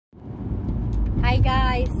Hi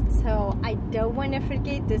guys, so I don't want to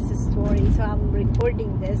forget this story, so I'm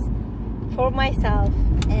recording this for myself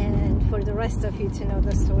and for the rest of you to know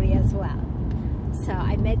the story as well. So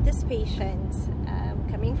I met this patient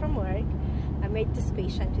coming from work. I met this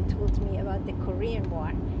patient who told me about the Korean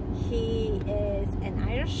War. He is an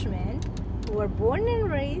Irishman who were born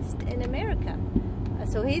and raised in America.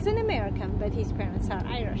 So he's an American, but his parents are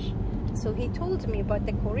Irish. So he told me about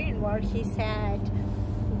the Korean War. He said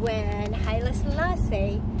when Haile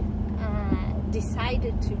Selassie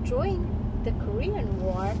decided to join the Korean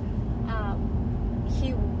War,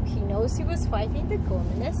 he knows he was fighting the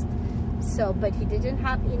communists, but he didn't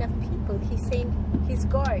have enough people. He sent his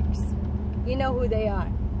guards. You know who they are?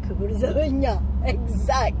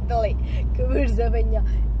 Exactly,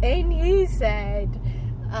 and he said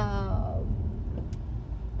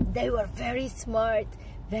they were very smart,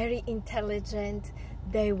 very intelligent.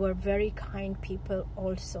 They were very kind people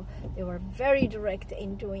also. They were very direct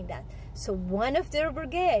in doing that. So one of their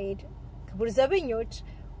brigade,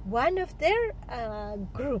 one of their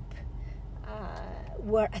group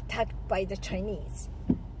were attacked by the Chinese.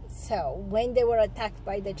 So when they were attacked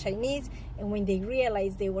by the Chinese, and when they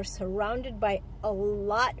realized they were surrounded by a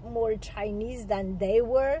lot more Chinese than they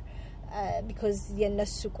were, because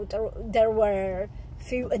there were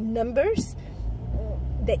few in numbers,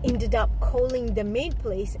 they ended up calling the main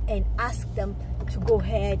place and asked them to go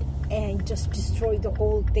ahead and just destroy the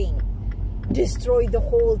whole thing. Destroy the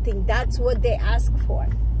whole thing. That's what they asked for.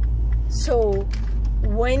 So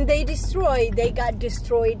when they destroyed, they got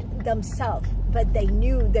destroyed themselves, but they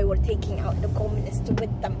knew they were taking out the communists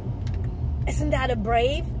with them. Isn't that a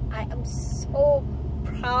brave? I am so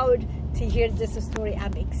proud to hear this story.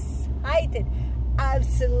 I'm excited,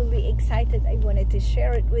 absolutely excited. I wanted to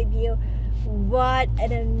share it with you. What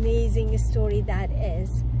an amazing story that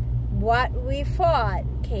is. What we fought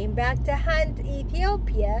came back to haunt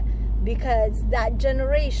Ethiopia because that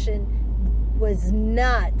generation was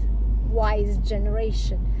not wise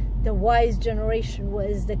generation. The wise generation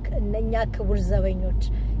was the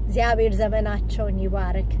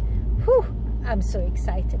Whew, I'm so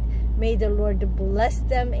excited. May the Lord bless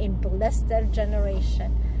them and bless their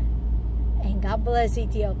generation. And God bless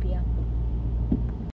Ethiopia.